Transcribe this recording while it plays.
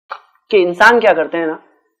کہ انسان کیا کرتے ہیں نا،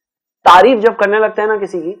 تعریف جب کرنے لگتے ہیں نا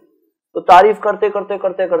کسی کی، تو تعریف کرتے کرتے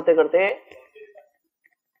کرتے کرتے کرتے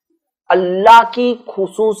اللہ کی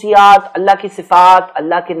خصوصیات، اللہ کی صفات،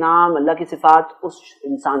 اللہ کے نام، اللہ کی صفات اس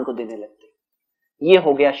انسان کو دینے لگتے ہیں۔ یہ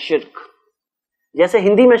ہو گیا شرک۔ جیسے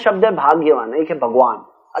ہندی میں شبد ہے بھاگیوان، ایک ہے بھگوان،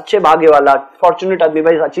 اچھے بھاگے والا، فارچونیٹ آدمی،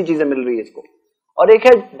 بھائی اچھی چیزیں مل رہی ہے اس کو، اور ایک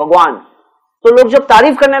ہے بھگوان۔ تو لوگ جب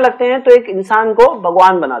تعریف کرنے لگتے ہیں تو ایک انسان کو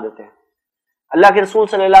بھگوان بنا دیتے ہیں۔ اللہ کے رسول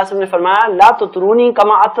صلی اللہ علیہ وسلم نے فرمایا لا تطرونی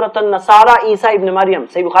کما اطرت النصارى عیسیٰ ابن مریم،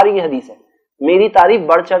 صحیح بخاری کی حدیث ہے، میری تعریف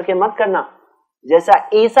بڑھ چڑھ کے مت کرنا، جیسا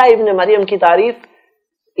عیسیٰ ابن مریم کی تعریف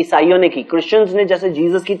عیسائیوں نے کی، کرسچنز نے جیسے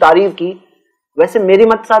جیزس کی تعریف کی، ویسے میری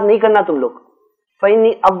مت ساتھ نہیں کرنا تم لوگ۔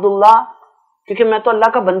 فإنی عبد اللہ، کیونکہ میں تو اللہ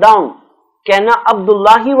کا بندہ ہوں، کہنا عبد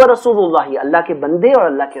اللہ و رسول اللہ، اللہ کے بندے اور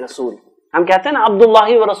اللہ کے رسول۔ ہم کہتے ہیں نا عبد اللہ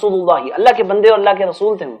و رسول اللہ، اللہ کے بندے اور اللہ کے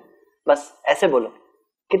رسول تھے ہم، بس ایسے بولو۔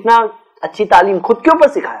 کتنا اچھی تعلیم خود کے اوپر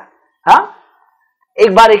سکھایا۔ ہاں،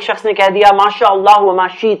 ایک بار ایک شخص نے کہہ دیا ماشاء اللہ و ما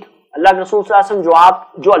شئت، اللہ کے رسول صلی اللہ علیہ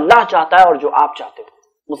وسلم جو اللہ چاہتا ہے اور جو آپ چاہتے ہو،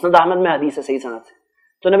 مسند احمد میں حدیث ہے صحیح سند سے۔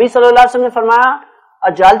 تو نبی صلی اللہ علیہ وسلم نے فرمایا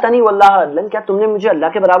اجالتنی واللہ عدلا، کیا تم نے مجھے اللہ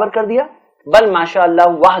کے برابر کر دیا؟ بل ماشاء اللہ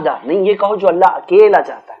وحدہ، نہیں یہ کہو جو اللہ اکیلا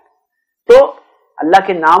چاہتا ہے۔ تو اللہ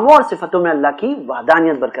کے ناموں اور صفتوں میں اللہ کی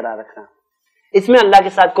وحدانیت برقرار رکھنا، اس میں اللہ کے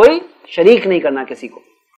ساتھ کوئی شریک نہیں کرنا کسی کو۔